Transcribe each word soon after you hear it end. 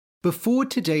Before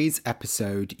today's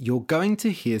episode, you're going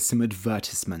to hear some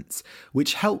advertisements,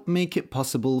 which help make it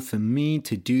possible for me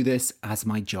to do this as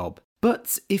my job.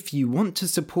 But if you want to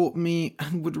support me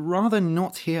and would rather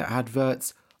not hear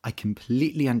adverts, I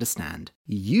completely understand.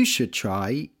 You should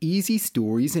try Easy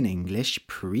Stories in English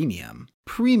Premium.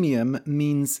 Premium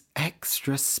means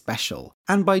extra special.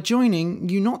 And by joining,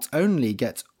 you not only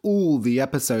get all the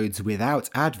episodes without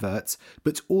adverts,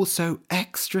 but also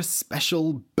extra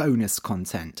special bonus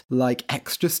content, like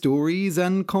extra stories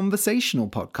and conversational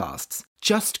podcasts.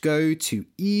 Just go to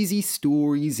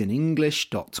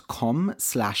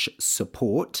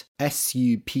easystoriesinenglish.com/support,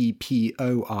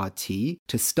 SUPPORT,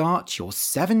 to start your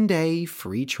 7-day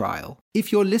free trial.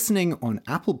 If you're listening on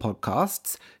Apple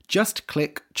Podcasts, just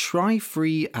click Try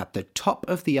Free at the top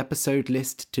of the episode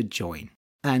list to join.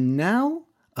 And now,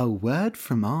 a word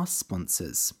from our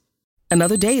sponsors.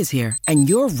 Another day is here, and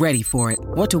you're ready for it.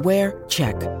 What to wear?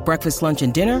 Check. Breakfast, lunch,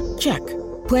 and dinner? Check.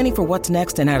 Planning for what's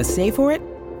next and how to save for it?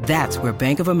 That's where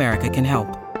Bank of America can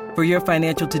help. For your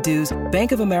financial to-dos,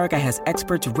 Bank of America has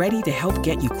experts ready to help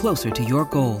get you closer to your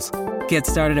goals. Get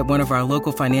started at one of our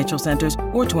local financial centers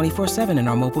or 24/7 in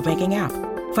our mobile banking app.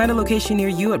 Find a location near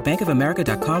you at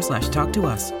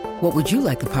bankofamerica.com/talktous. What would you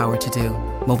like the power to do?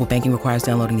 Mobile banking requires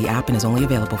downloading the app and is only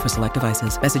available for select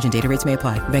devices. Message and data rates may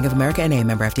apply. Bank of America N.A.,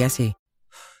 member FDIC.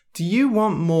 Do you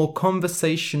want more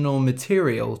conversational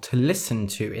material to listen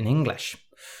to in English?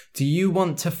 Do you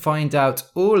want to find out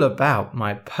all about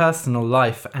my personal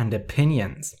life and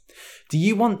opinions? Do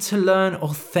you want to learn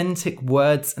authentic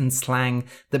words and slang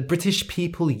that British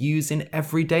people use in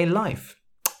everyday life?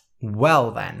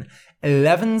 Well then,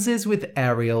 Elevenses with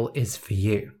Ariel is for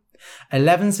you.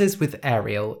 Elevenses with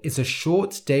Ariel is a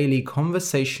short daily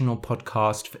conversational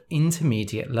podcast for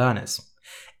intermediate learners.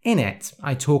 In it,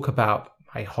 I talk about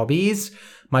my hobbies,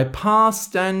 my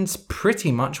past, and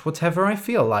pretty much whatever I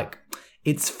feel like.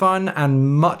 It's fun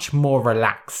and much more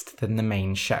relaxed than the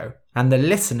main show, and the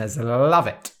listeners love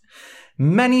it.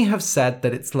 Many have said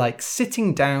that it's like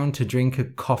sitting down to drink a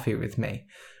coffee with me,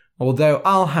 although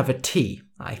I'll have a tea,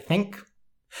 I think.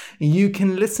 You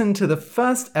can listen to the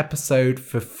first episode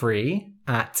for free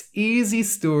at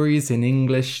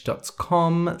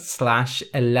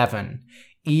easystoriesinenglish.com/11,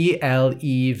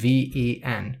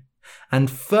 ELEVEN, and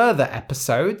further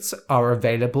episodes are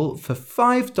available for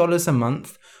 $5 a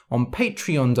month on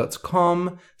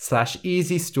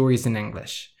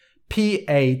patreon.com/easystoriesinenglish,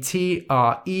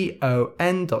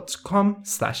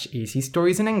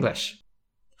 patreon.com/easystoriesinenglish.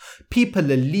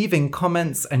 People are leaving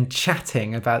comments and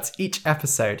chatting about each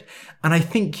episode, and I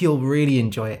think you'll really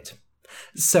enjoy it.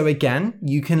 So again,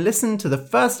 you can listen to the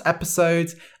first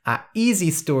episode at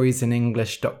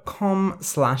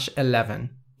easystoriesinenglish.com/11,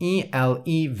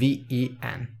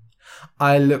 ELEVEN.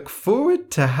 I look forward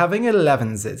to having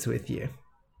elevenses with you.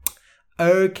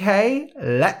 Okay,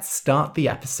 let's start the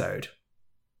episode.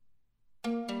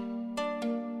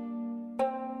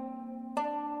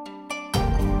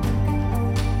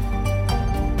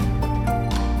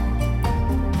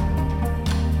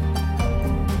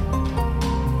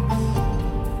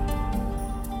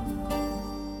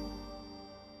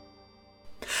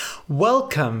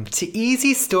 Welcome to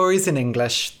Easy Stories in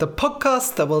English, the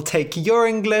podcast that will take your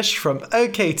English from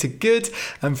okay to good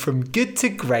and from good to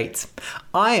great.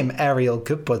 I am Ariel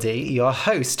Goodbody, your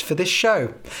host for this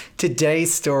show.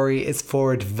 Today's story is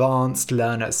for advanced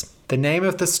learners. The name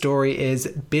of the story is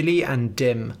Billy and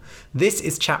Dim. This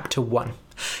is chapter 1.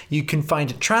 You can find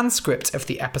a transcript of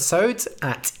the episodes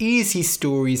at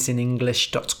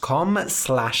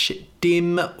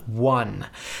easystoriesinenglish.com/dim1.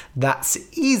 That's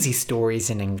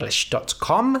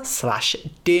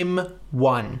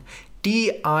easystoriesinenglish.com/dim1.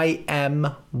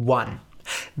 DIM1.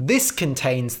 This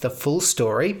contains the full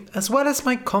story as well as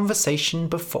my conversation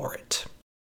before it.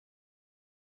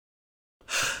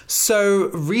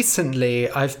 So recently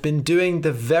I've been doing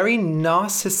the very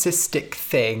narcissistic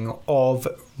thing of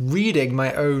reading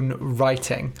my own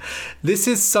writing. This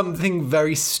is something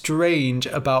very strange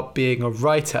about being a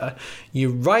writer.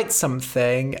 You write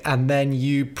something and then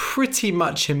you pretty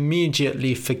much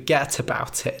immediately forget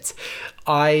about it.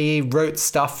 I wrote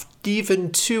stuff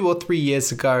even 2 or 3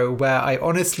 years ago where I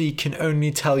honestly can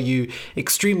only tell you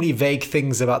extremely vague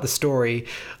things about the story.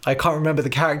 I can't remember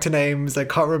the character names, I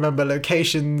can't remember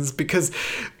locations, because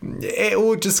it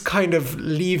all just kind of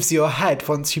leaves your head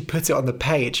once you put it on the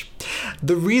page.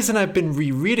 The reason I've been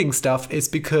rereading stuff is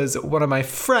because one of my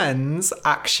friends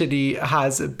actually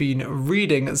has been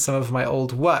reading some of my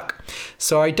old work.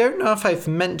 So I don't know if I've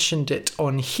mentioned it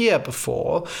on here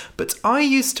before, but I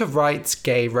used to write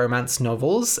gay romance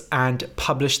novels and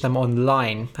publish them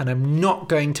online. And I'm not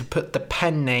going to put the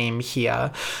pen name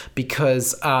here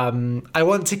because I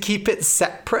want to keep it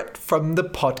separate from the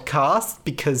podcast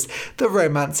because the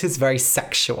romance is very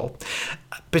sexual.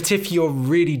 But if you're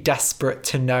really desperate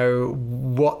to know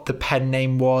what the pen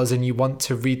name was and you want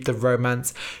to read the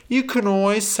romance, you can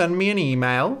always send me an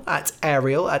email at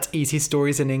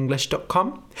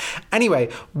ariel@easystoriesinenglish.com. Anyway,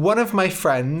 one of my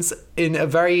friends, in a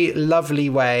very lovely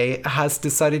way, has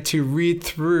decided to read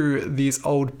through these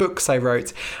old books I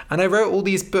wrote. And I wrote all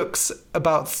these books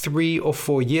about 3 or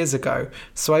 4 years ago.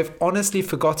 So I've honestly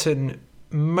forgotten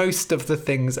most of the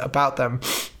things about them.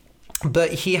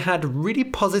 But he had really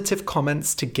positive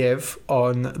comments to give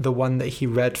on the one that he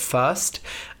read first.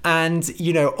 And,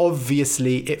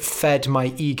 obviously it fed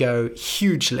my ego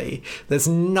hugely. There's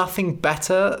nothing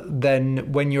better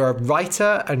than when you're a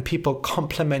writer and people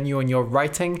compliment you on your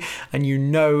writing and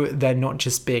they're not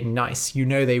just being nice.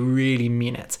 They really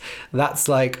mean it. That's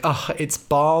like, it's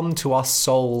balm to our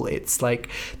soul. It's like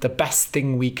the best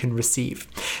thing we can receive.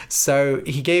 So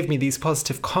he gave me these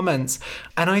positive comments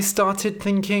and I started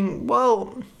thinking,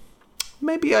 well,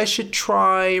 maybe I should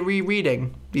try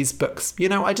rereading these books.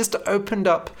 I just opened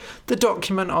up the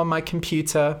document on my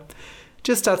computer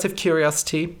just out of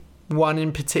curiosity. One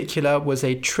in particular was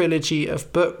a trilogy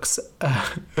of books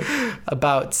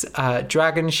about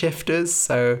dragon shifters,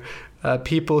 so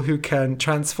people who can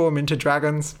transform into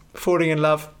dragons, falling in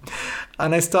love.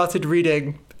 And I started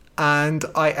reading and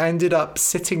I ended up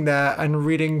sitting there and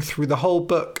reading through the whole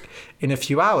book in a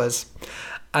few hours.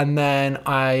 And then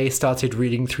I started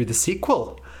reading through the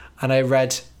sequel and I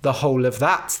read the whole of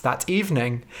that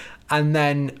evening. And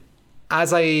then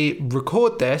as I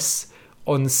record this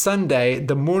on Sunday,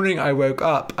 the morning I woke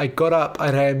up, I got up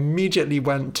and I immediately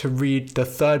went to read the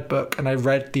third book and I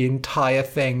read the entire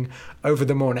thing over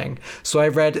the morning. So I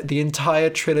read the entire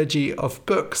trilogy of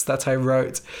books that I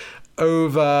wrote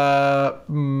over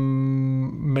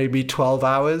maybe 12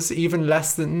 hours, even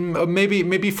less than,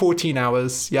 maybe 14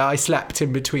 hours. Yeah, I slept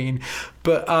in between,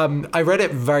 but I read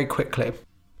it very quickly.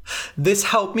 This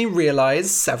helped me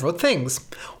realize several things.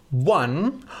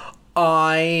 One,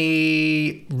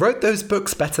 I wrote those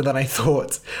books better than I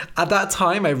thought. At that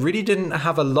time, I really didn't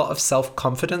have a lot of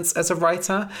self-confidence as a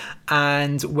writer.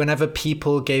 And whenever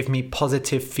people gave me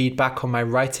positive feedback on my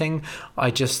writing,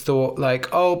 I just thought like,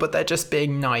 oh, but they're just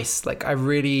being nice. Like I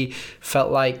really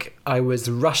felt like I was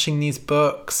rushing these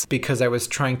books because I was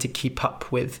trying to keep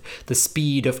up with the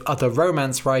speed of other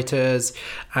romance writers.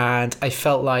 And I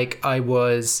felt like I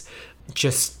was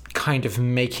just kind of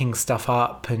making stuff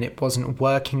up and it wasn't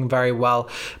working very well.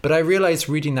 But I realized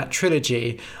reading that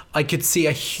trilogy, I could see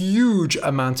a huge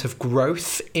amount of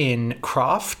growth in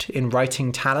craft, in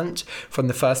writing talent from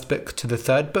the first book to the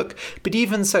third book. But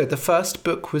even so, the first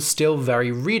book was still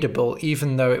very readable,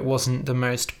 even though it wasn't the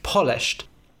most polished.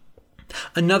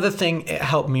 Another thing it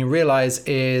helped me realize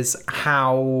is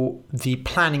how the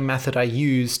planning method I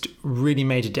used really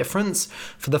made a difference.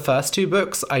 For the first 2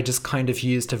 books, I just kind of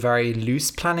used a very loose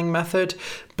planning method.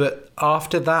 But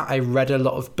after that, I read a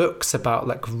lot of books about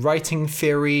like writing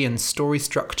theory and story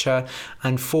structure.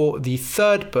 And for the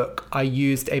third book, I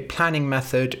used a planning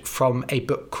method from a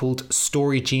book called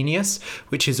Story Genius,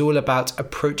 which is all about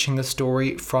approaching the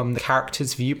story from the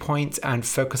character's viewpoint and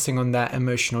focusing on their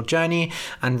emotional journey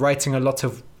and writing a lot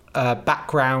of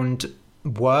background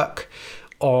work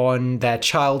on their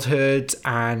childhood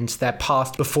and their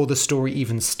past before the story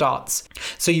even starts.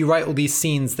 So you write all these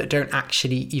scenes that don't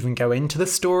actually even go into the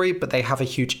story, but they have a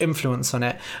huge influence on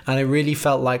it. And I really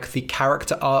felt like the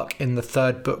character arc in the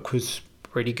third book was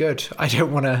really good. I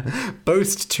don't want to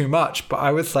boast too much, but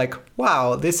I was like,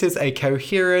 wow, this is a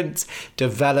coherent,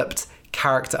 developed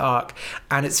character arc.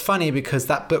 And it's funny because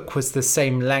that book was the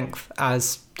same length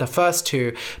as the first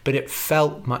 2, but it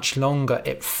felt much longer.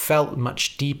 It felt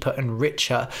much deeper and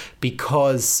richer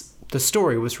because the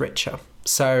story was richer.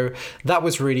 So that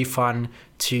was really fun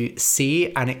to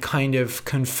see, and it kind of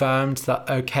confirmed that,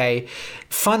 okay,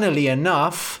 funnily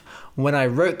enough, when I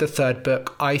wrote the third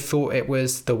book, I thought it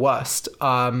was the worst.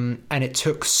 And it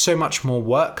took so much more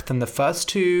work than the first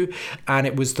 2. And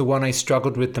it was the one I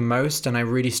struggled with the most. And I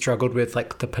really struggled with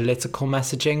like the political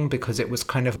messaging because it was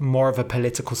kind of more of a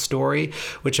political story,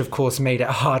 which of course made it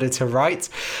harder to write.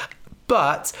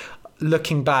 But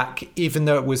looking back, even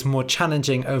though it was more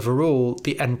challenging overall,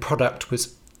 the end product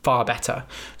was far better.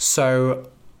 So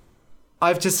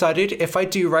I've decided if I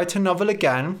do write a novel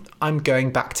again, I'm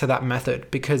going back to that method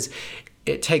because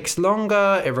it takes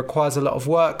longer, it requires a lot of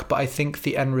work, but I think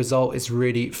the end result is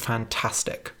really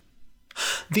fantastic.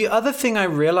 The other thing I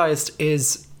realized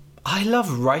is I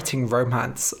love writing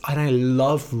romance and I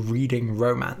love reading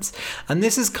romance. And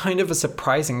this is kind of a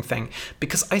surprising thing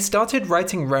because I started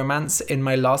writing romance in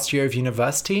my last year of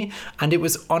university, and it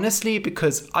was honestly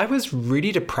because I was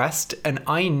really depressed and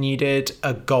I needed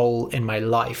a goal in my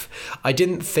life. I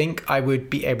didn't think I would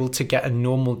be able to get a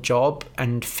normal job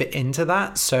and fit into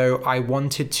that, so I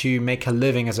wanted to make a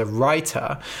living as a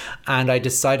writer, and I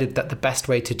decided that the best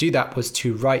way to do that was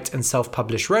to write and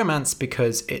self-publish romance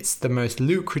because it's the most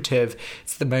lucrative,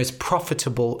 it's the most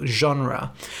profitable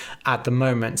genre at the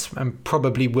moment, and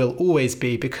probably will always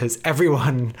be because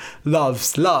everyone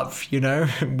loves love, you know?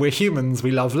 We're humans,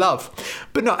 we love love,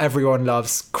 but not everyone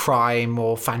loves crime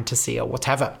or fantasy or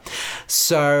whatever.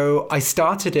 So I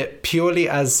started it purely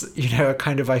as, you know, a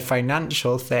kind of a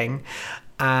financial thing,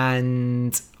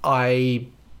 and I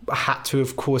had to,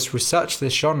 of course, research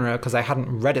this genre because I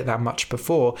hadn't read it that much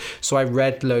before. So I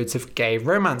read loads of gay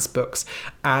romance books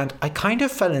and I kind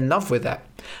of fell in love with it.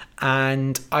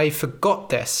 And I forgot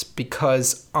this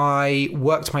because I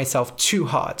worked myself too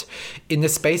hard. In the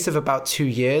space of about 2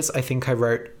 years, I think I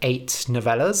wrote 8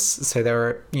 novellas. So they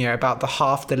were, you know, about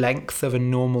half the length of a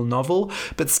normal novel.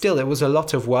 But still, it was a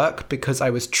lot of work because I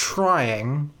was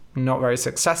trying, not very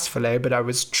successfully, but I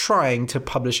was trying to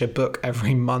publish a book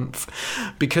every month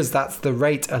because that's the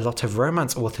rate a lot of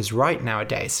romance authors write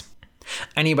nowadays.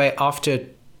 Anyway, after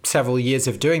several years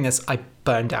of doing this, I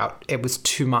burned out. It was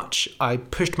too much. I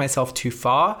pushed myself too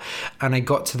far, and I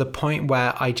got to the point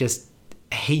where I just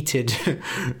hated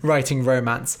writing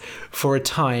romance for a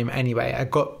time anyway. I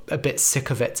got a bit sick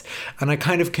of it, and I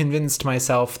kind of convinced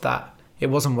myself that it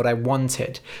wasn't what I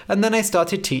wanted. And then I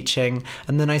started teaching,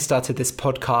 and then I started this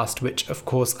podcast, which of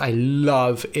course I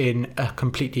love in a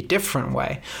completely different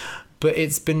way. But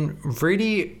it's been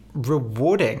really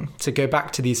rewarding to go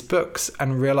back to these books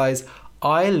and realize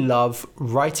I love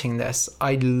writing this.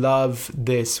 I love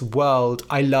this world.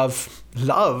 I love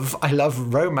love. I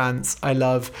love romance. I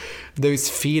love those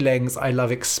feelings. I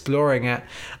love exploring it.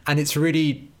 And it's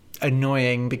really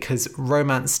annoying because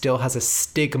romance still has a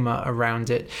stigma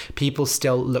around it. People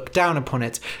still look down upon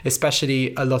it,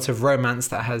 especially a lot of romance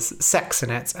that has sex in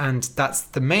it. And that's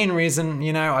the main reason,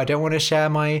 you know, I don't want to share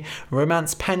my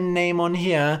romance pen name on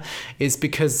here, is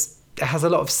because it has a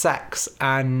lot of sex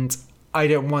and I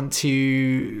don't want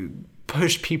to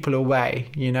push people away,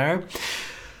 you know?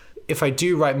 If I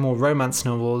do write more romance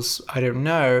novels, I don't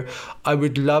know, I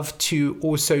would love to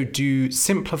also do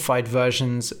simplified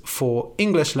versions for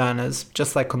English learners,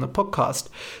 just like on the podcast.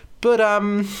 But,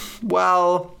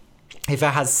 well, if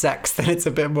it has sex, then it's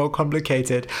a bit more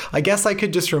complicated. I guess I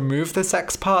could just remove the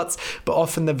sex parts, but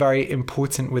often they're very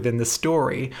important within the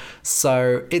story.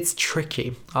 So it's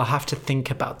tricky. I'll have to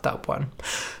think about that one.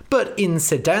 But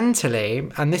incidentally,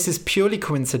 and this is purely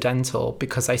coincidental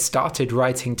because I started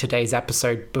writing today's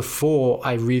episode before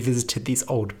I revisited these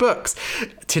old books,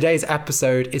 today's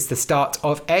episode is the start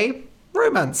of a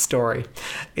romance story.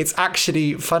 It's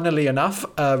actually, funnily enough,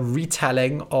 a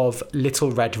retelling of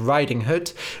Little Red Riding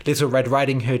Hood. Little Red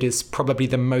Riding Hood is probably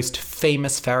the most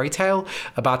famous fairy tale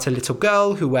about a little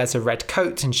girl who wears a red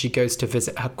coat and she goes to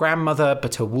visit her grandmother,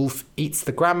 but a wolf eats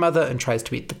the grandmother and tries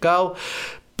to eat the girl.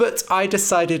 But I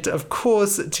decided, of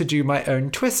course, to do my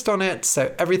own twist on it,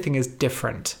 so everything is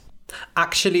different.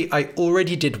 Actually, I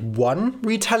already did one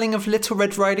retelling of Little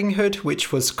Red Riding Hood,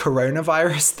 which was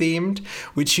coronavirus themed,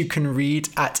 which you can read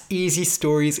at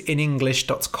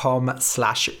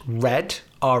easystoriesinenglish.com/red,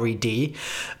 R-E-D.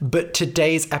 But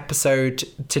today's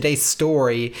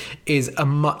story is a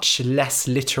much less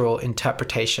literal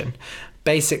interpretation.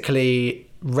 Basically,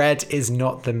 Red is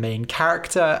not the main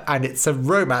character, and it's a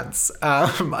romance.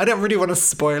 I don't really want to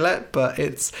spoil it, but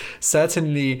it's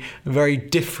certainly very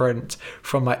different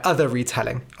from my other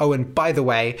retelling. Oh, and by the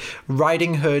way,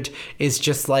 Riding Hood is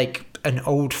just like an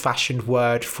old-fashioned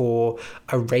word for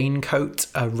a raincoat,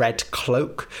 a red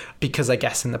cloak, because I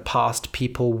guess in the past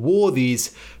people wore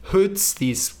these hoods,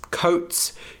 these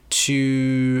coats,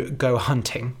 to go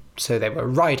hunting. So they were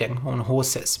riding on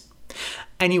horses.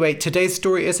 Anyway, today's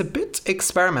story is a bit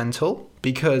experimental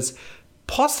because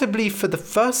possibly for the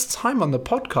first time on the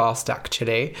podcast,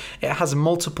 actually, it has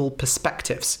multiple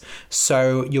perspectives.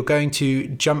 So you're going to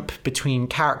jump between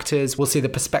characters. We'll see the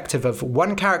perspective of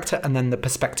one character and then the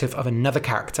perspective of another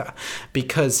character.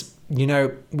 Because, you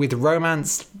know, with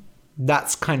romance,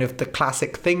 that's kind of the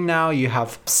classic thing now. You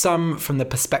have some from the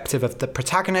perspective of the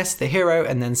protagonist, the hero,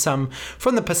 and then some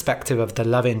from the perspective of the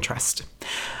love interest.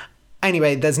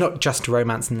 Anyway, there's not just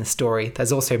romance in the story.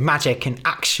 There's also magic and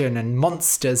action and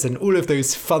monsters and all of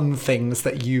those fun things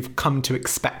that you've come to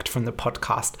expect from the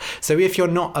podcast. So if you're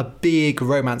not a big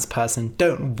romance person,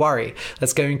 don't worry.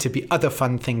 There's going to be other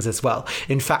fun things as well.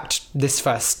 In fact, this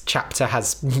first chapter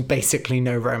has basically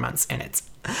no romance in it.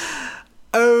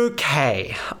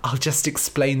 Okay, I'll just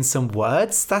explain some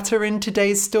words that are in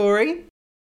today's story.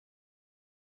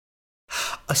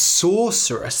 A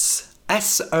sorceress,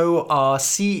 S-O-R-C-E-R-E-S-S,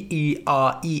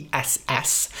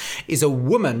 is a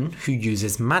woman who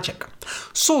uses magic.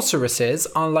 Sorceresses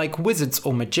are like wizards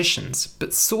or magicians,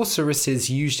 but sorceresses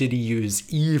usually use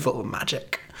evil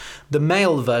magic. The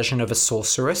male version of a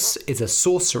sorceress is a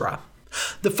sorcerer.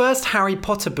 The first Harry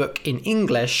Potter book in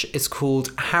English is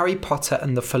called Harry Potter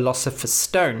and the Philosopher's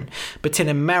Stone, but in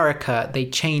America they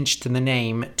changed the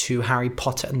name to Harry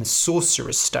Potter and the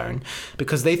Sorcerer's Stone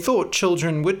because they thought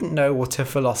children wouldn't know what a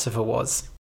philosopher was.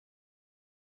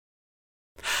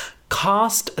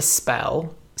 Cast a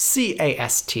spell,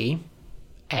 C-A-S-T-A-S-P-E-L-L,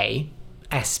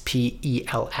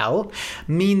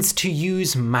 means to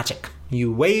use magic. You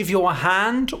wave your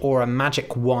hand or a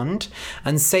magic wand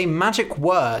and say magic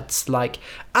words like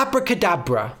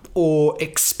abracadabra or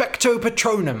expecto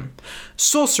patronum.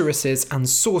 Sorceresses and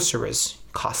sorcerers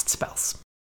cast spells.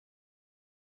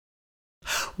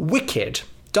 Wicked,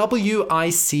 W-I-C-K-E-D,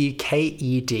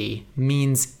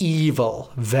 means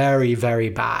evil, very, very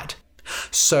bad.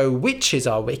 So witches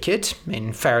are wicked.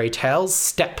 In fairy tales,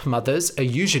 stepmothers are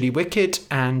usually wicked,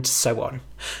 and so on.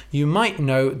 You might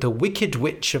know the Wicked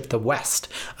Witch of the West,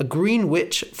 a green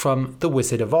witch from The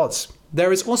Wizard of Oz.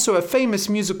 There is also a famous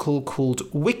musical called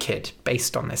Wicked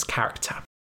based on this character.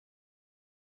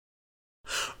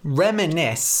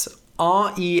 Reminisce,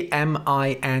 R-E-M-I-N-I-S-C-E,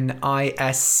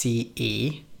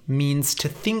 means to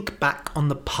think back on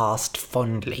the past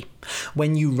fondly.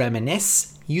 When you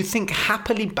reminisce, you think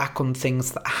happily back on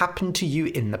things that happened to you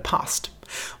in the past.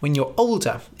 When you're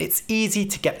older, it's easy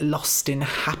to get lost in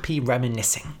happy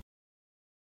reminiscing.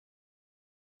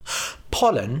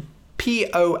 Pollen,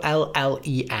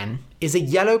 P-O-L-L-E-N, is a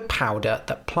yellow powder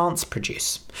that plants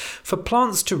produce. For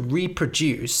plants to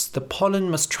reproduce, the pollen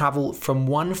must travel from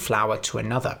one flower to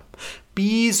another.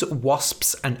 Bees,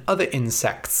 wasps, and other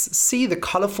insects see the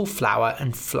colourful flower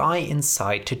and fly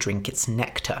inside to drink its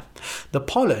nectar. The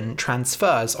pollen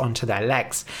transfers onto their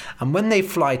legs, and when they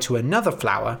fly to another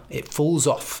flower, it falls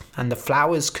off, and the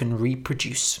flowers can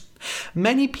reproduce.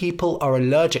 Many people are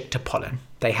allergic to pollen.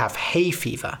 They have hay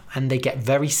fever, and they get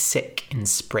very sick in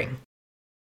spring.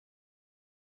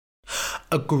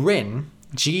 A grin,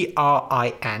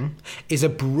 G-R-I-N, is a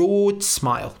broad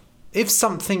smile. If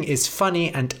something is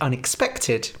funny and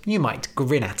unexpected, you might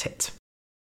grin at it.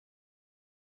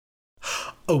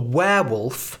 A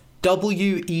werewolf,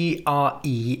 W-E-R-E-W-O-L-F,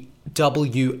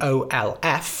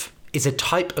 is a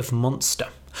type of monster.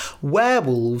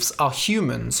 Werewolves are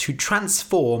humans who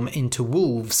transform into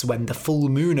wolves when the full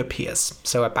moon appears,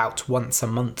 so about once a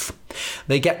month.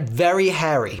 They get very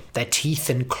hairy, their teeth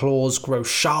and claws grow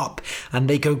sharp, and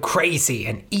they go crazy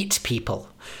and eat people.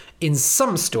 In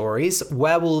some stories,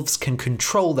 werewolves can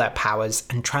control their powers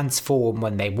and transform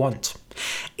when they want.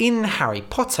 In Harry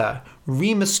Potter,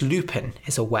 Remus Lupin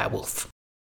is a werewolf.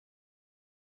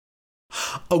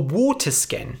 A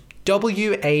waterskin,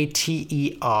 W-A-T-E-R-S-K-I-N,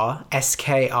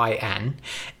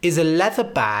 is a leather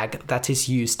bag that is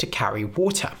used to carry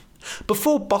water.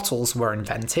 Before bottles were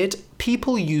invented,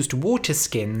 people used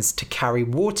waterskins to carry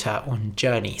water on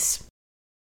journeys.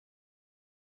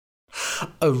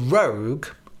 A rogue,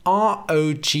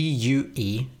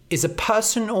 R-O-G-U-E, is a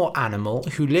person or animal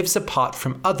who lives apart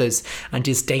from others and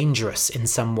is dangerous in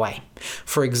some way.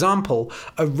 For example,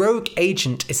 a rogue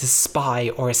agent is a spy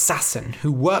or assassin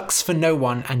who works for no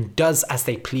one and does as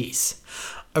they please.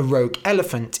 A rogue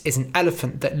elephant is an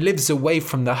elephant that lives away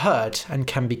from the herd and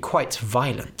can be quite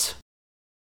violent.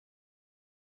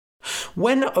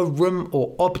 When a room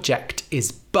or object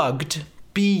is bugged,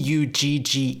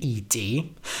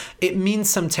 B-U-G-G-E-D, it means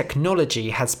some technology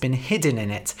has been hidden in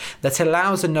it that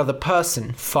allows another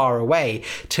person far away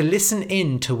to listen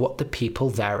in to what the people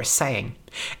there are saying.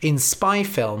 In spy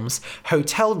films,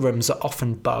 hotel rooms are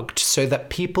often bugged so that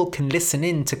people can listen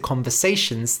in to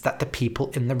conversations that the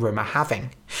people in the room are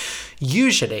having.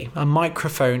 Usually, a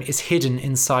microphone is hidden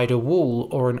inside a wall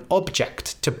or an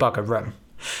object to bug a room.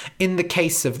 In the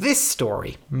case of this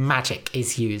story, magic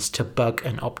is used to bug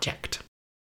an object.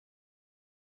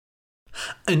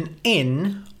 An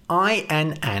inn,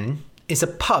 I-N-N, is a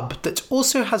pub that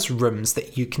also has rooms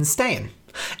that you can stay in.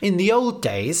 In the old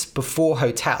days, before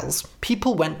hotels,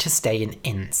 people went to stay in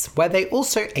inns, where they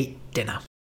also ate dinner.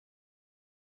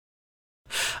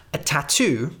 A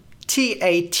tattoo,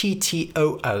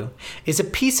 Tattoo is a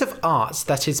piece of art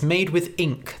that is made with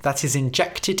ink that is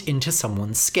injected into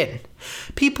someone's skin.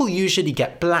 People usually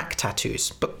get black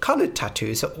tattoos, but coloured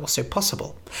tattoos are also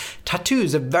possible.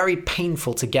 Tattoos are very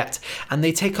painful to get, and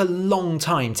they take a long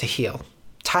time to heal.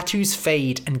 Tattoos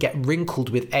fade and get wrinkled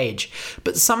with age,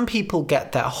 but some people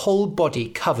get their whole body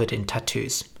covered in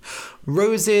tattoos.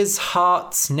 Roses,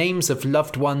 hearts, names of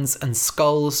loved ones, and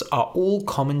skulls are all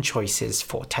common choices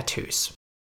for tattoos.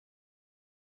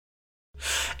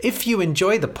 If you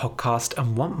enjoy the podcast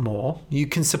and want more, you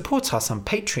can support us on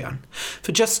Patreon.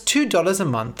 For just $2 a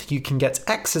month, you can get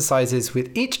exercises with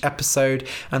each episode,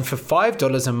 and for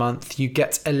 $5 a month, you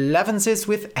get 11s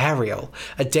with Ariel,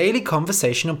 a daily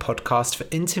conversational podcast for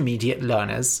intermediate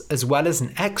learners, as well as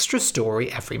an extra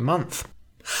story every month.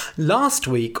 Last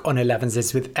week on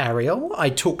 11s with Ariel, I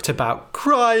talked about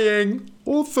crying,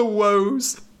 author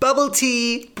woes, bubble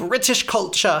tea, British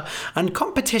culture, and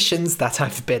competitions that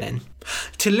I've been in.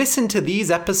 To listen to these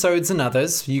episodes and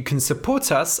others, you can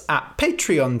support us at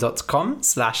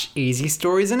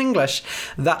patreon.com/easystoriesinenglish.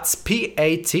 That's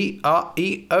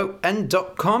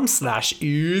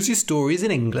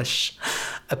patreon.com/easystoriesinenglish.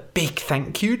 A big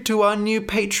thank you to our new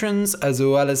patrons, as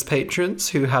well as patrons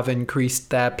who have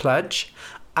increased their pledge,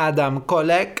 Adam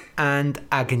Kolek and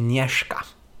Agnieszka.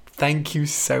 Thank you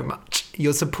so much.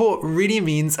 Your support really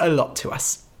means a lot to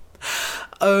us.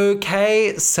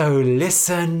 Okay, so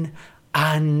listen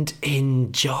and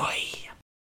enjoy.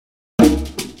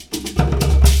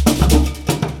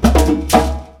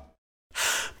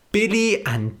 Billy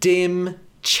and Dim,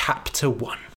 Chapter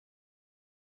 1.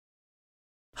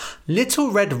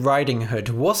 Little Red Riding Hood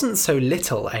wasn't so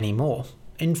little anymore.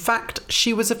 In fact,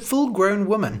 she was a full-grown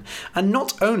woman, and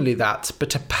not only that,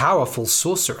 but a powerful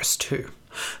sorceress too.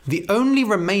 The only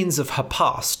remains of her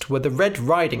past were the red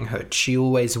riding hood she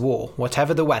always wore,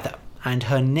 whatever the weather, and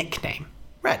her nickname,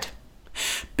 Red.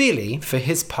 Billy, for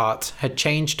his part, had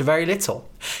changed very little.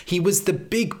 He was the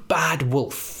big bad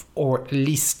wolf, or at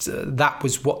least that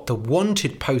was what the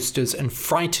wanted posters and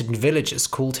frightened villagers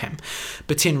called him.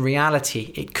 But in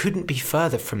reality, it couldn't be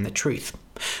further from the truth.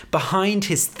 Behind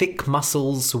his thick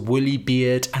muscles, woolly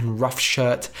beard, and rough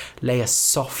shirt lay a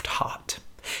soft heart.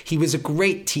 He was a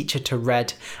great teacher to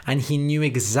Red, and he knew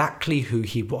exactly who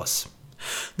he was.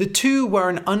 The two were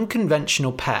an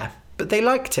unconventional pair, but they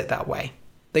liked it that way.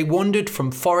 They wandered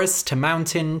from forest to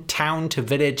mountain, town to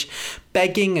village,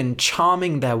 begging and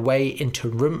charming their way into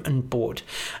room and board,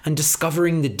 and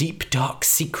discovering the deep, dark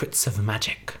secrets of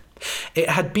magic. It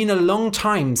had been a long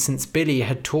time since Billy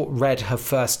had taught Red her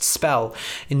first spell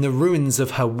in the ruins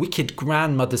of her wicked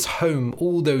grandmother's home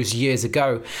all those years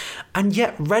ago, and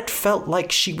yet Red felt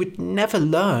like she would never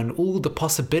learn all the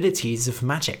possibilities of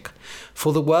magic,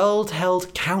 for the world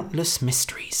held countless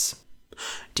mysteries.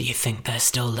 "Do you think they're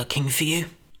still looking for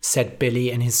you?" said Billy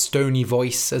in his stony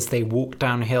voice as they walked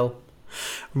downhill.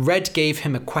 Red gave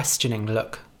him a questioning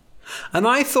look. "And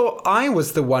I thought I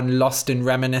was the one lost in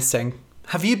reminiscing.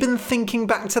 Have you been thinking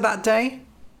back to that day?"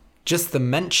 Just the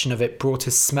mention of it brought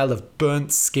a smell of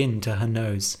burnt skin to her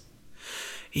nose.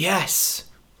 "Yes,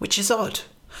 which is odd.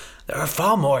 There are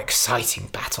far more exciting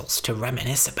battles to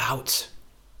reminisce about."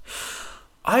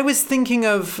 "I was thinking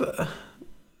of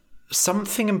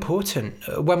something important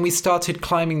when we started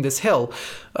climbing this hill.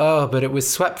 But it was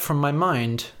swept from my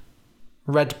mind."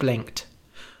 Red blinked.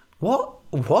 "What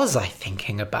was I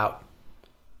thinking about?"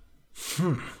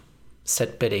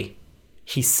 Said Billy.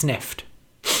 He sniffed.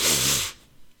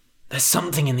 "There's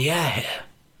something in the air here.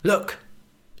 Look."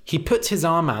 He put his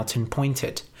arm out and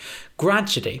pointed.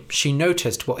 Gradually, she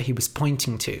noticed what he was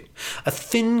pointing to, a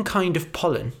thin kind of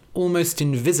pollen, almost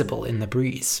invisible in the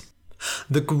breeze.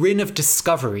 The grin of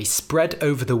discovery spread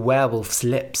over the werewolf's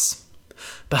lips.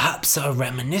 "Perhaps our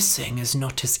reminiscing is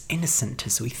not as innocent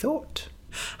as we thought.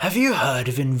 Have you heard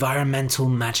of environmental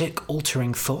magic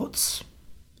altering thoughts?"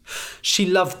 She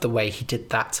loved the way he did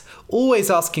that, always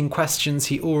asking questions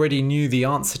he already knew the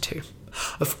answer to.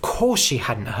 Of course she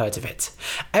hadn't heard of it.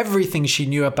 Everything she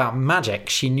knew about magic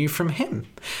she knew from him,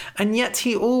 and yet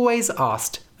he always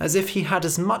asked as if he had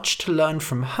as much to learn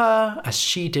from her as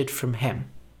she did from him.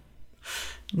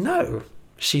 "No,"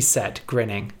 she said,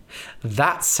 grinning.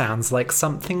 "That sounds like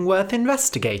something worth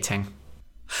investigating."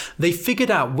 They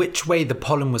figured out which way the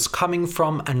pollen was coming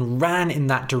from and ran in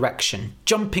that direction,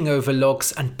 jumping over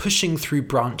logs and pushing through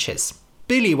branches.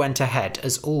 Billy went ahead,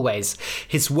 as always,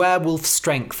 his werewolf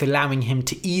strength allowing him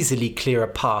to easily clear a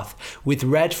path, with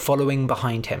Red following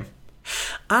behind him.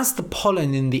 As the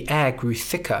pollen in the air grew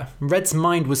thicker, Red's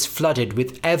mind was flooded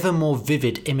with ever more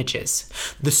vivid images.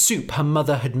 The soup her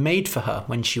mother had made for her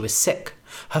when she was sick,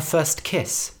 her first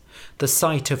kiss, the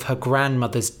sight of her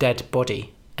grandmother's dead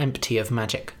body, empty of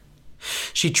magic.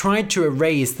 She tried to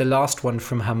erase the last one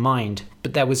from her mind,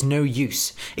 but there was no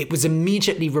use. It was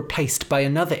immediately replaced by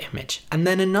another image, and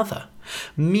then another.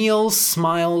 Meals,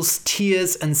 smiles,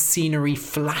 tears, and scenery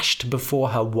flashed before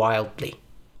her wildly.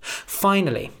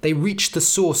 Finally, they reached the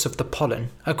source of the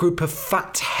pollen, a group of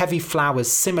fat, heavy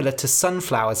flowers similar to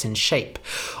sunflowers in shape,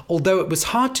 although it was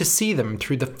hard to see them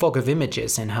through the fog of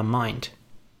images in her mind.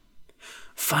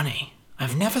 "Funny,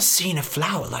 I've never seen a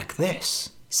flower like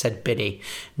this," said Billy,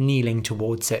 kneeling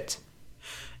towards it.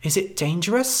 "Is it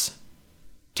dangerous?"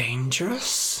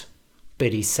 "Dangerous?"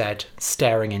 Billy said,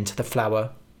 staring into the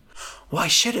flower. "Why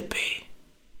should it be?"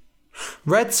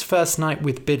 Red's first night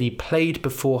with Billy played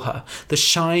before her, the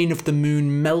shine of the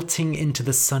moon melting into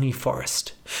the sunny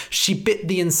forest. She bit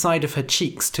the inside of her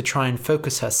cheeks to try and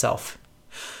focus herself.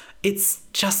 "It's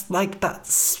just like that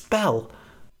spell."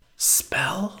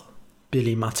 "Spell?"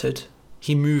 Billy muttered.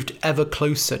 He moved ever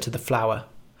closer to the flower.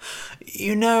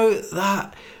 "You know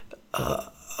that...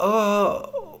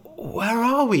 where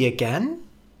are we again?"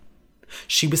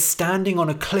 She was standing on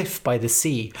a cliff by the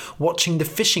sea, watching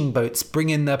the fishing boats bring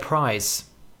in their prize.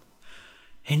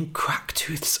 "In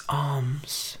Cracktooth's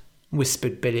arms,"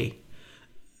 whispered Billy.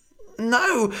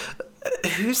 "No!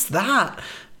 Who's that?"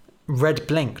 Red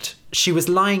blinked. She was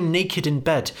lying naked in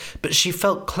bed, but she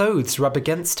felt clothes rub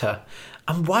against her.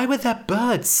 And why were there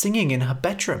birds singing in her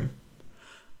bedroom?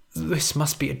 This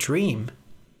must be a dream.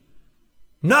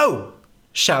 "No!"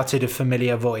 shouted a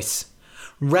familiar voice.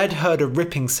 Red heard a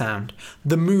ripping sound.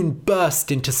 The moon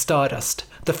burst into stardust.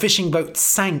 The fishing boat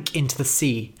sank into the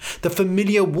sea. The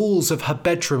familiar walls of her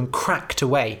bedroom cracked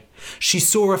away. She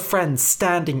saw a friend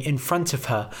standing in front of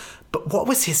her, but what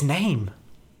was his name?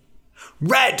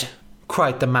 "Red!"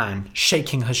 cried the man,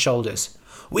 shaking her shoulders.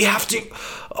 "We have to...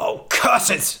 Oh,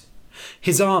 curses!"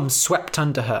 His arms swept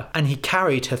under her, and he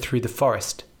carried her through the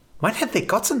forest. When had they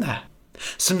gotten there?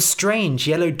 Some strange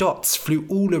yellow dots flew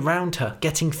all around her,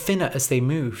 getting thinner as they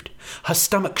moved. Her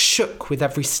stomach shook with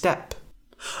every step.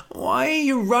 "Why are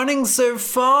you running so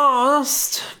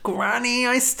fast? Granny,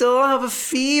 I still have a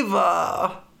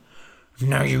fever."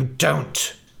 "No, you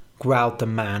don't," growled the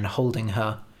man holding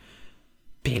her.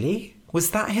 Billy?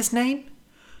 Was that his name?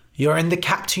 "You're in the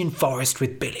Captain Forest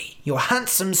with Billy, your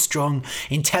handsome, strong,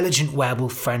 intelligent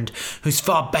werewolf friend who's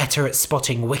far better at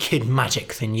spotting wicked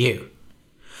magic than you."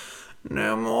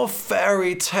 "No more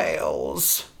fairy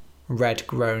tales," Red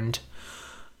groaned.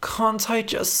 "Can't I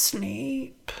just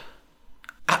sleep?"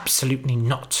 "Absolutely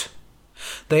not."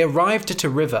 They arrived at a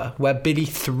river where Billy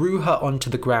threw her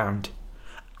onto the ground.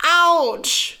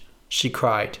 "Ouch!" she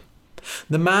cried.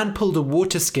 The man pulled a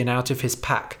water skin out of his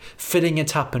pack, filling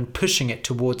it up and pushing it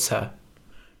towards her.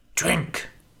 "Drink."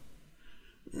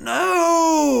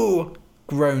 "No!"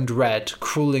 groaned Red,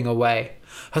 crawling away.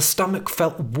 Her stomach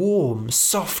felt warm,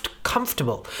 soft,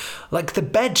 comfortable, like the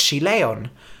bed she lay on.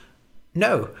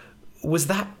 No, was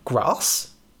that grass?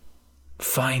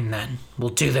 "Fine then, we'll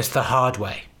do this the hard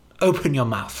way. Open your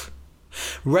mouth."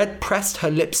 Red pressed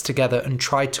her lips together and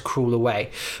tried to crawl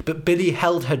away, but Billy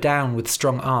held her down with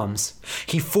strong arms.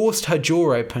 He forced her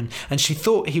jaw open, and she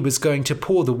thought he was going to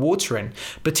pour the water in,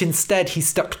 but instead he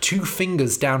stuck 2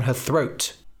 fingers down her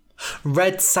throat.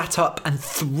 Red sat up and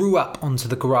threw up onto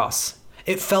the grass.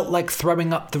 It felt like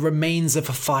throwing up the remains of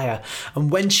a fire,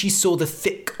 and when she saw the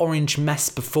thick orange mess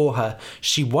before her,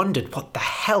 she wondered what the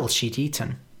hell she'd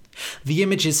eaten. The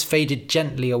images faded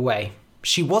gently away.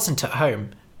 She wasn't at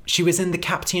home. She was in the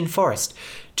Captain Forest,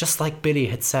 just like Billy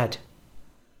had said.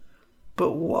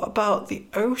 "But what about the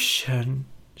ocean?"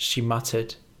 she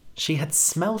muttered. She had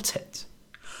smelt it.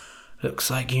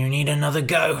 "Looks like you need another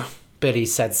go," Billy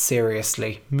said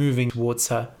seriously, moving towards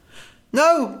her.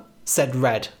 "No!" said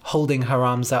Red, holding her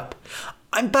arms up.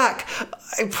 "I'm back.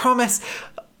 I promise.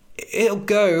 It'll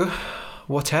go,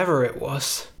 whatever it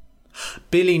was."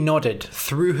 Billy nodded,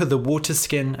 threw her the water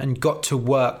skin, and got to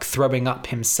work throwing up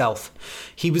himself.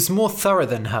 He was more thorough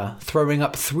than her, throwing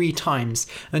up 3 times,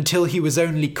 until he was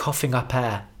only coughing up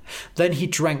air. Then he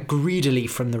drank greedily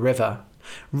from the river.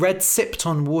 Red sipped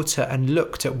on water and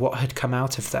looked at what had come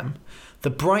out of them. The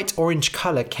bright orange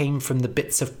colour came from the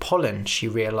bits of pollen, she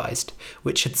realised,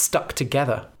 which had stuck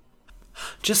together.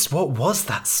 "Just what was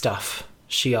that stuff?"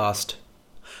 she asked.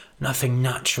 "Nothing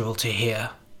natural to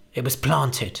here. It was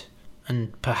planted,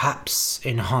 and perhaps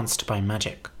enhanced by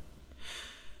magic."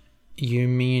 "You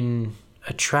mean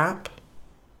a trap?"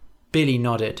 Billy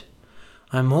nodded.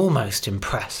 "I'm almost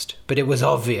impressed, but it was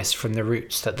obvious from the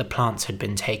roots that the plants had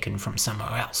been taken from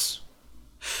somewhere else."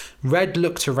 Red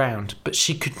looked around, but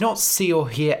she could not see or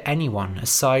hear anyone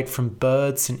aside from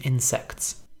birds and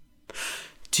insects.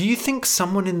 "Do "Do you think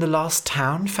someone in the last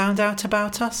town found out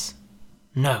about us?"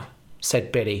 "No,"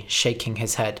 said Billy, shaking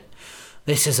his head.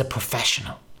 "This is a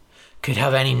professional. Could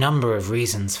have any number of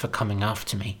reasons for coming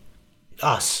after me.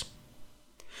 Us."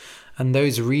 "And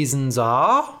those reasons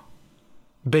are?"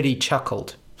 Billy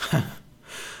chuckled.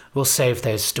 "We'll save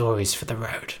those stories for the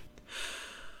road."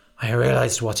 I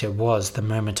realized what it was the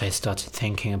moment I started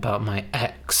thinking about my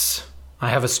ex. I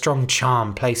have a strong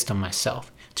charm placed on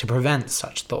myself to prevent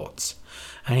such thoughts.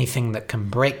 Anything that can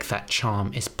break that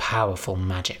charm is powerful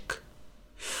magic.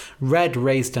 Red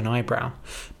raised an eyebrow.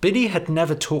 Billy had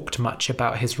never talked much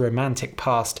about his romantic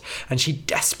past, and she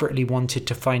desperately wanted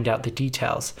to find out the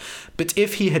details. But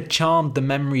if he had charmed the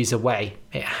memories away,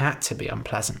 it had to be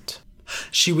unpleasant.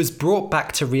 She was brought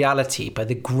back to reality by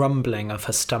the grumbling of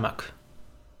her stomach.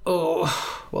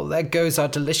 "Oh, well, there goes our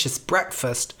delicious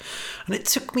breakfast. And it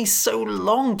took me so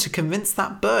long to convince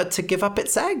that bird to give up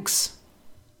its eggs."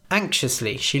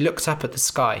 Anxiously, she looked up at the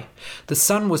sky. The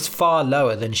sun was far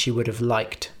lower than she would have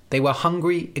liked. They were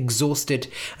hungry, exhausted,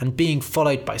 and being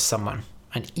followed by someone,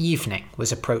 and evening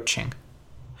was approaching.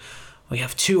 "We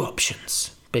have two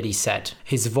options," Billy said,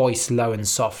 his voice low and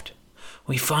soft.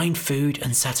 "We find food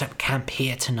and set up camp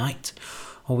here tonight,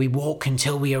 or we walk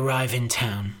until we arrive in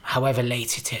town, however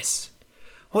late it is.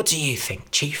 What do you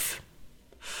think, Chief?"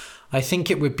 "I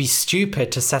think it would be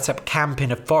stupid to set up camp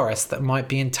in a forest that might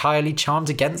be entirely charmed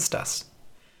against us."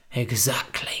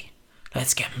 "Exactly.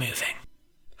 Let's get moving."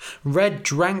 Red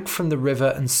drank from the river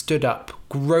and stood up,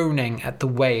 groaning at the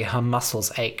way her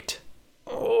muscles ached.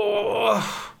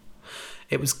 Oh,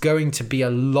 it was going to be a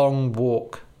long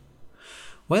walk.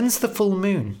 "When's the full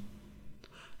moon?"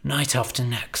 "Night after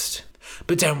next.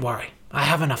 But don't worry, I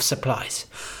have enough supplies.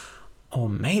 Or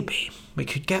maybe we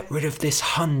could get rid of this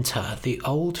hunter the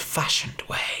old-fashioned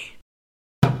way."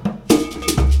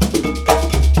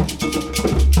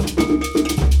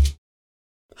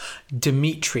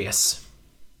 Demetrius.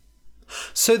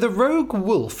 So the rogue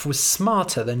wolf was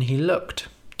smarter than he looked.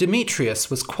 Demetrius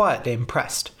was quietly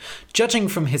impressed. Judging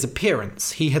from his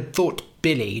appearance, he had thought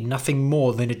Billy nothing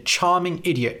more than a charming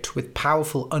idiot with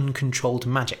powerful uncontrolled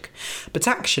magic. But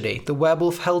actually, the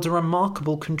werewolf held a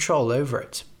remarkable control over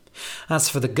it. As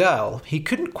for the girl, he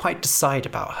couldn't quite decide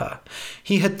about her.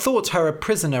 He had thought her a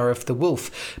prisoner of the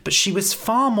wolf, but she was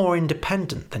far more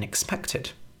independent than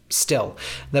expected. Still,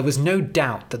 there was no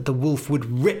doubt that the wolf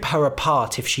would rip her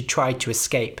apart if she tried to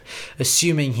escape,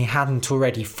 assuming he hadn't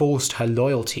already forced her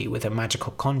loyalty with a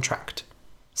magical contract.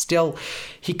 Still,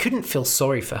 he couldn't feel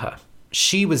sorry for her.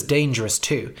 She was dangerous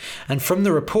too, and from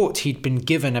the report he'd been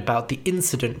given about the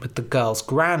incident with the girl's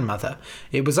grandmother,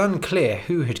 it was unclear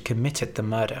who had committed the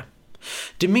murder.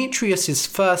 Demetrius's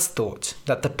first thought,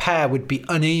 that the pair would be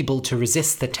unable to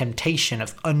resist the temptation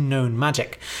of unknown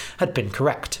magic, had been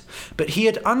correct, but he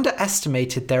had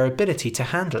underestimated their ability to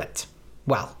handle it.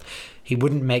 Well, he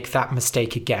wouldn't make that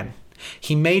mistake again.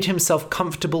 He made himself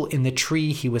comfortable in the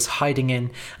tree he was hiding in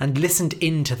and listened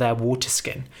in to their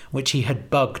waterskin, which he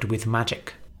had bugged with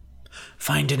magic.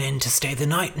 "Find an inn to stay the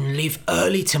night and leave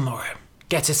early tomorrow.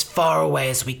 Get as far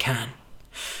away as we can."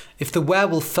 If the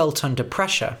werewolf felt under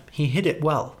pressure, he hid it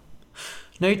well.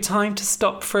 "No time to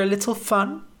stop for a little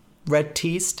fun?" Red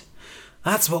teased.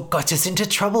 "That's what got us into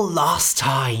trouble last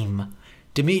time."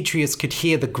 Demetrius could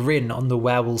hear the grin on the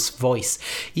werewolf's voice,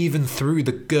 even through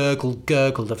the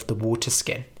gurgle of the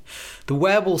waterskin. The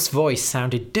werewolf's voice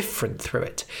sounded different through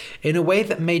it, in a way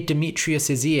that made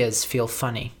Demetrius's ears feel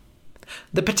funny.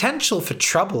 "The potential for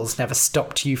troubles never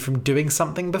stopped you from doing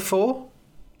something before?"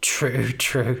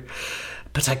 True.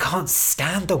 But I can't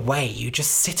stand the way you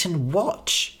just sit and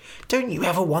watch. Don't you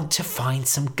ever want to find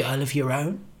some girl of your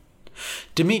own?"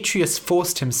 Demetrius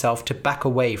forced himself to back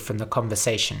away from the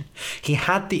conversation. He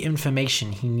had the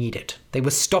information he needed. They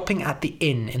were stopping at the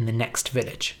inn in the next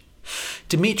village.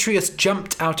 Demetrius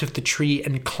jumped out of the tree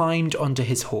and climbed onto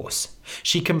his horse.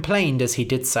 She complained as he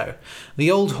did so. The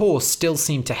old horse still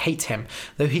seemed to hate him,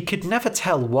 though he could never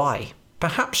tell why.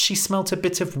 Perhaps she smelt a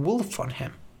bit of wolf on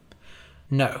him.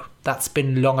 "No, that's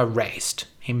been long erased,"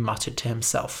 he muttered to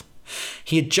himself.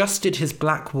 He adjusted his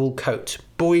black wool coat,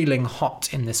 boiling hot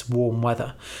in this warm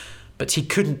weather, but he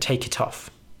couldn't take it off.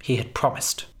 He had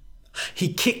promised.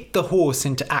 He kicked the horse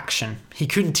into action. He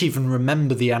couldn't even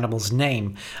remember the animal's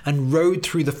name, and rode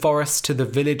through the forest to the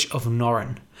village of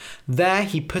Norren. There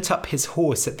he put up his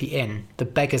horse at the inn, the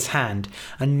beggar's hand,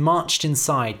 and marched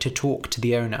inside to talk to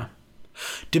the owner.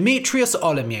 "Demetrius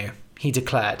Olomew," he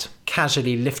declared,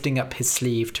 casually lifting up his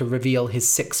sleeve to reveal his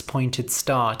 6-pointed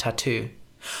star tattoo.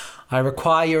 "I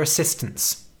require your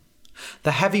assistance."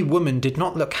 The heavy woman did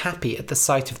not look happy at the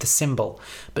sight of the symbol,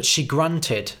 but she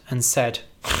grunted and said,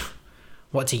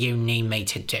 What do you need me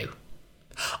to do?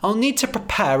 I'll need to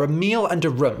prepare a meal and a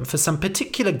room for some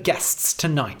particular guests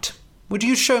tonight. Would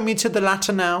you show me to the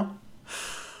latter now?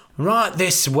 Right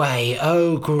this way,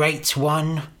 oh great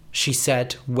one, she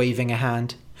said, waving a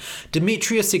hand.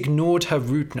 Demetrius ignored her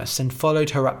rudeness and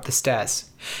followed her up the stairs.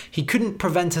 He couldn't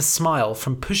prevent a smile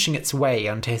from pushing its way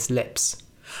onto his lips.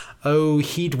 Oh,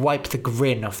 he'd wipe the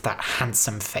grin off that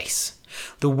handsome face.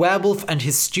 The werewolf and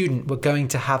his student were going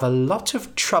to have a lot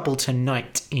of trouble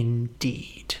tonight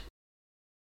indeed.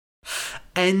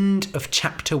 End of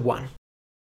chapter 1.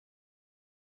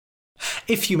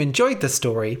 If you enjoyed the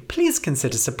story, please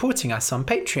consider supporting us on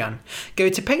Patreon. Go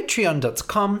to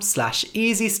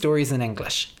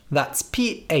patreon.com/easystoriesinenglish. That's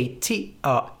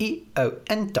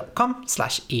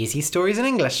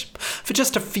patreon.com/easystoriesinenglish. For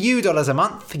just a few dollars a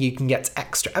month, you can get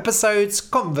extra episodes,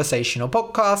 conversational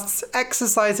podcasts,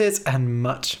 exercises, and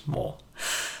much more.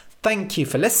 Thank you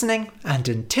for listening, and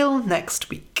until next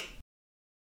week.